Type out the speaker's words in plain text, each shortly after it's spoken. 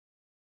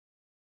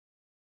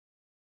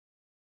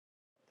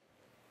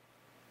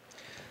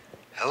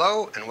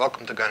Hello and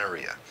welcome to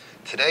Gunneria.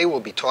 Today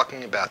we'll be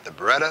talking about the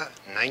Beretta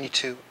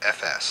 92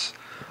 FS,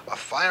 a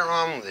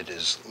firearm that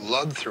is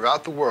loved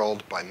throughout the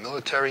world by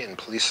military and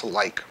police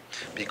alike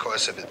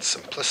because of its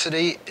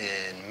simplicity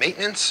in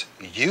maintenance,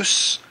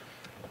 use,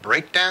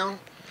 breakdown.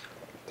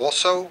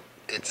 Also,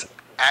 it's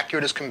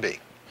accurate as can be.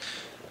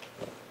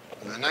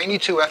 The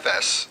 92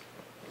 FS,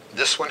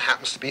 this one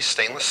happens to be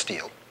stainless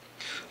steel.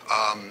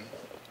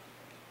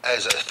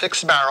 As a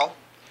fixed barrel,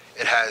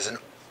 it has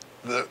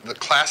the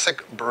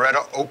classic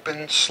Beretta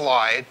open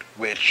slide,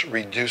 which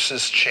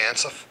reduces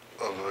chance of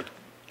a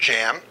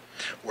jam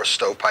or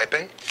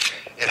stovepiping.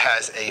 It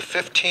has a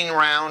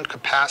 15-round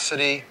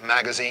capacity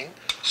magazine,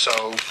 so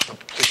the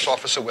police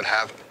officer would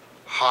have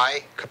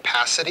high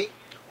capacity,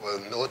 or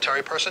a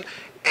military person,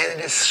 and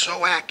it is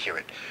so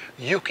accurate.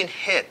 You can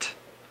hit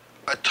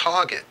a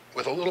target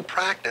with a little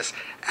practice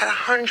at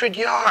 100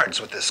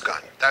 yards with this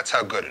gun. That's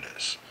how good it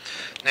is.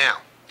 Now,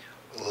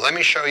 let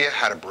me show you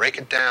how to break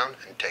it down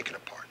and take it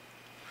apart.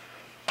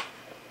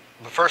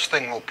 The first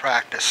thing we'll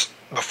practice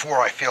before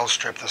I field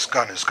strip this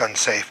gun is gun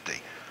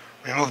safety.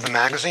 Remove the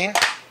magazine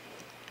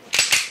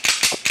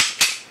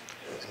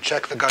and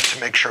check the gun to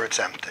make sure it's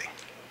empty.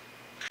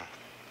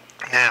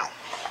 Now,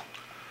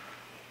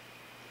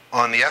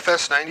 on the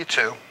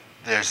FS92,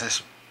 there's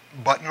this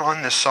button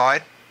on this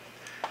side,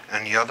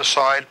 and the other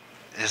side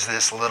is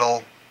this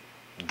little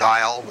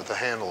dial with a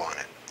handle on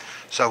it.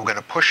 So we're going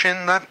to push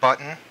in that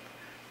button,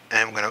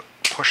 and we're going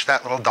to push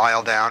that little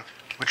dial down,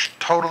 which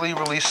totally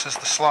releases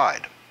the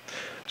slide.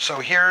 So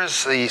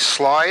here's the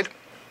slide.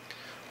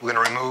 We're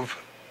going to remove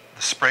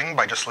the spring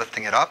by just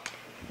lifting it up,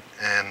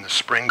 and the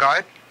spring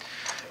guide,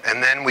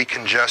 and then we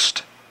can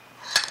just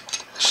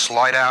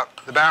slide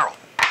out the barrel.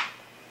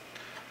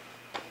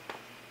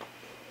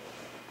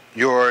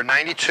 Your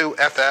 92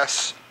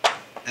 FS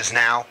is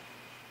now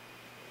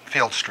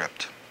field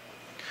stripped.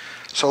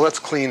 So let's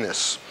clean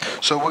this.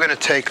 So we're going to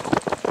take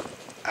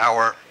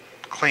our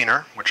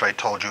cleaner, which I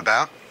told you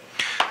about,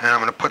 and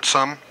I'm going to put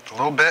a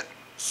little bit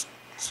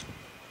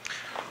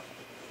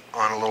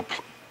on a little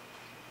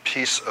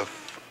piece of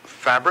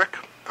fabric.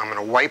 I'm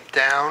going to wipe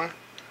down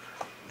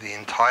the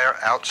entire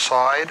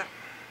outside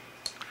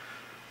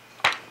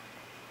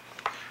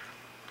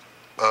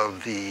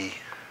of the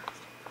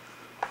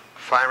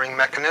firing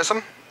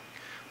mechanism,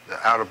 the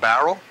outer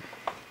barrel,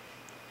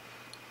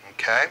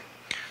 okay,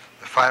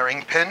 the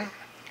firing pin.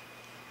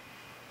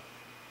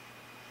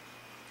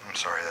 I'm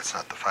sorry, that's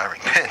not the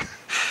firing pin.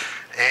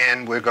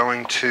 And we're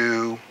going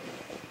to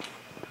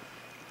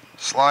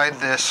slide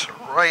this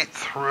right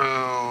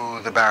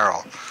through the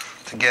barrel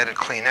to get a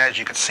clean edge.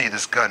 You can see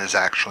this gun is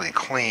actually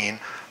clean.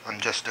 I'm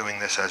just doing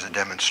this as a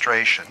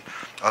demonstration.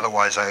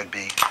 Otherwise, I would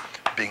be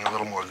being a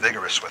little more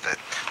vigorous with it.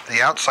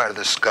 The outside of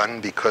this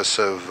gun, because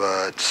of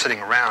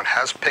sitting around,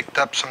 has picked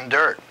up some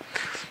dirt.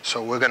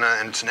 So we're going to,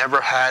 and it's never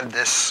had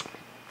this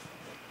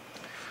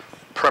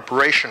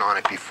preparation on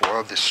it before,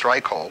 of this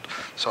strike hold.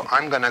 So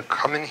I'm going to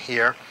come in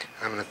here,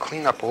 and I'm going to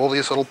clean up all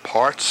these little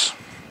parts.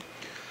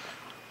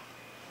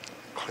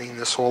 Clean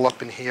this all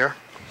up in here.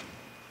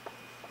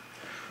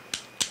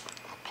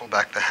 I'll pull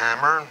back the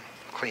hammer,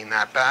 clean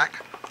that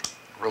back,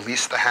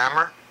 release the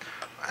hammer,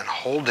 and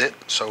hold it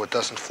so it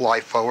doesn't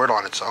fly forward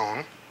on its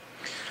own.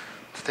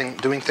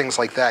 Doing things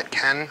like that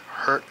can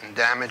hurt and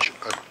damage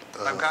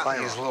a I've got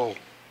these little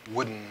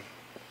wooden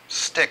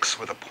sticks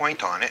with a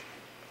point on it,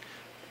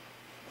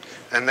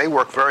 and they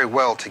work very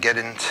well to get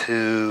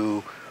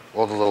into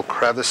all the little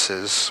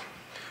crevices,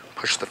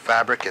 push the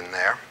fabric in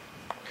there.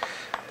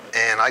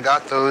 And I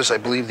got those, I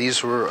believe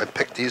I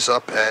picked these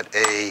up at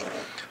a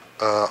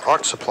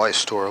art supply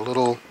store, a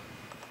little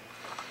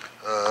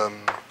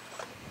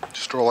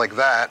store like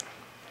that.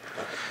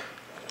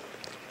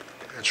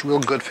 It's real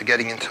good for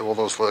getting into all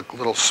those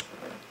little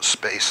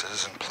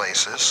spaces and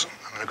places.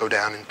 I'm going to go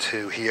down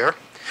into here.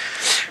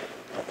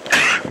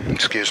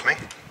 Excuse me.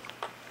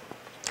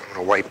 I'm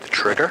going to wipe the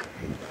trigger,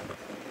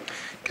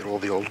 get all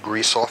the old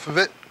grease off of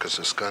it, because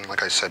this gun,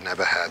 like I said,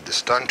 never had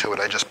this done to it.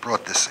 I just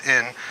brought this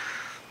in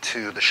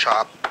to the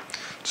shop.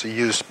 It's a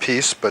used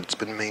piece, but it's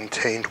been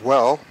maintained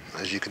well,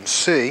 as you can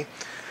see.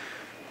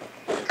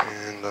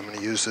 And I'm going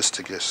to use this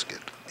to just get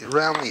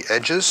around the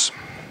edges,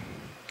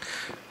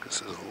 because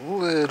there's a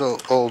little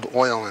old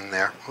oil in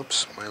there.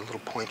 Oops, my little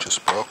point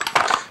just broke.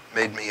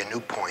 Made me a new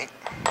point.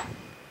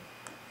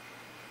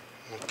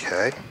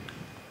 Okay.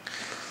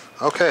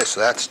 Okay, so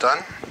that's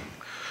done.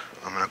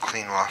 I'm going to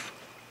clean off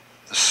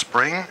the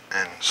spring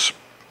and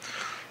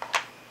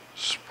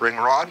spring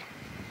rod,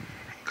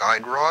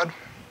 guide rod.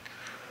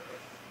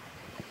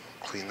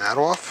 Clean that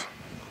off.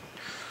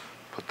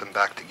 Put them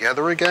back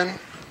together again.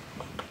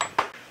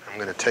 I'm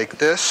going to take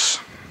this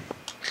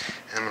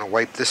and I'm going to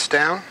wipe this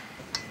down,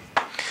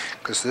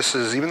 because this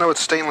is, even though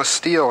it's stainless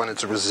steel and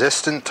it's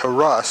resistant to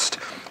rust,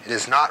 it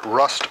is not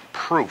rust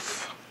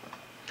proof,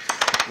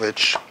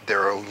 which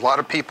there are a lot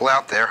of people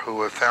out there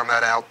who have found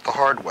that out the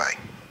hard way.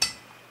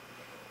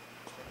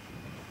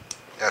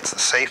 That's the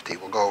safety.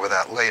 We'll go over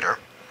that later.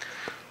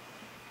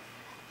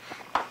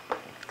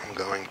 I'm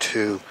going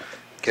to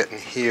get in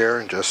here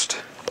and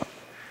just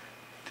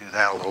do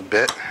that a little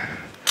bit.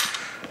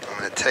 I'm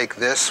going to take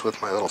this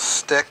with my little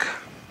stick,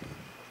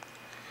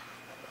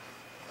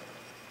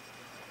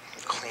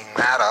 clean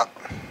that up.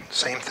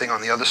 Same thing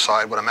on the other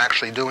side. What I'm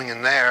actually doing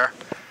in there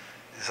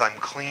is I'm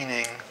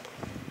cleaning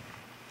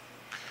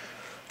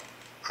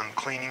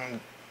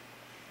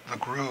the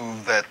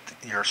groove that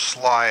your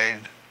slide,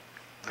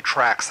 the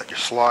tracks that your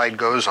slide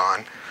goes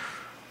on.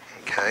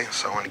 Okay,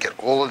 so I want to get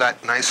all of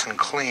that nice and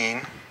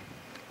clean.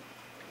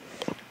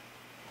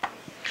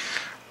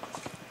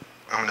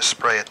 I'm going to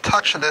spray a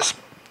touch of this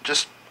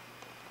just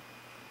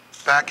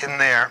back in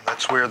there.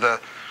 That's where the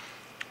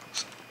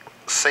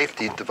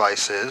safety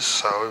device is.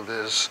 So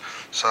there's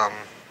some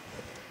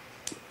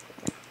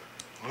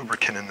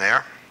lubricant in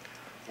there.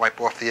 Wipe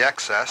off the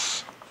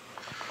excess.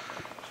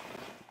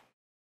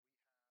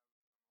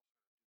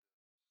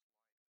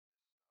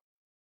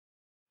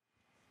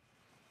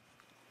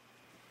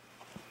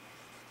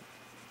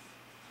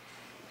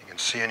 You can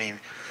see it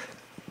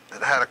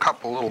had a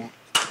couple little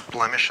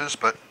blemishes,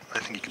 but I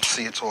think you can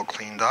see it's all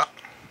cleaned up.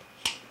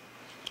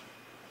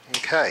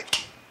 Okay,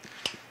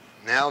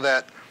 now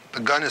that the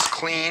gun is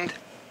cleaned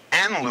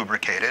and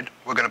lubricated,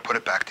 we're going to put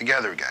it back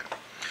together again.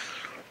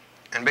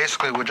 And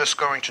basically we're just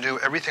going to do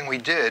everything we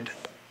did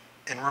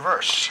in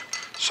reverse.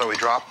 So we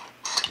drop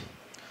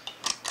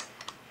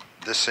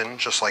this in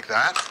just like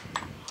that.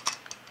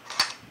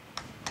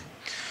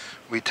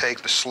 We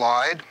take the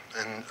slide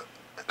and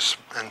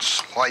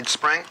slide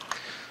spring,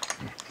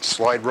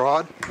 slide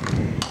rod,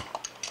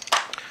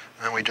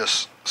 and we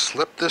just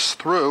slip this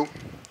through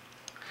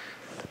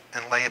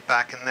and lay it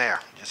back in there.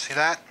 You see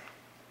that?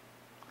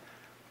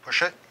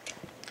 Push it.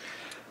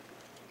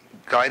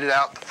 Guide it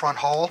out the front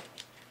hole,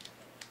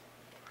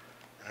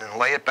 and then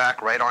lay it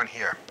back right on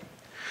here.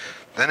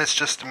 Then it's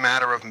just a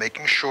matter of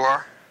making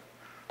sure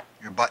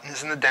your button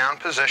is in the down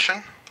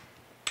position,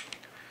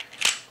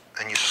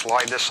 and you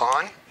slide this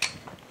on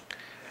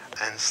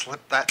and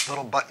slip that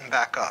little button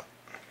back up.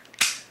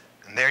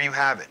 And there you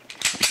have it.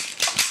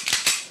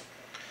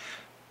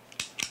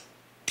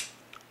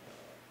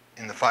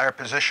 In the fire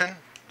position,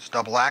 it's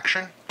double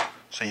action,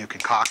 so you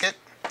can cock it.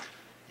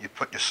 You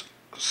put your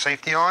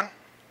safety on,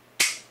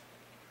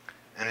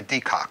 and it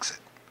decocks it.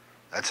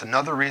 That's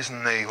another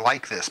reason they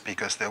like this,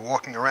 because they're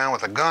walking around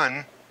with a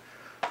gun,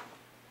 a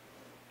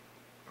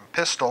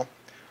pistol,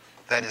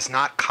 that is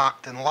not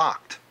cocked and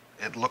locked.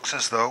 It looks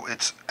as though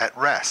it's at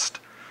rest.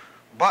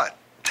 But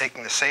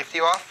taking the safety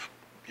off,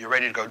 you're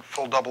ready to go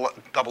full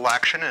double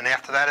action, and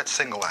after that it's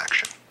single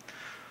action.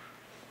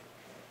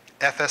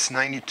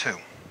 FS92,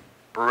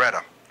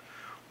 Beretta.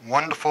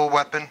 Wonderful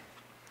weapon,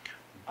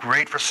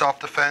 great for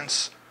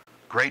self-defense,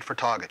 great for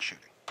target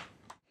shooting.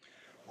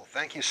 Well,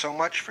 thank you so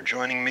much for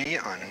joining me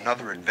on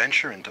another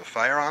adventure into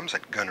firearms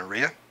at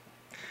Gunneria.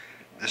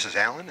 This is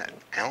Alan at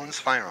Alan's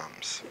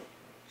Firearms,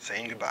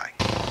 saying goodbye.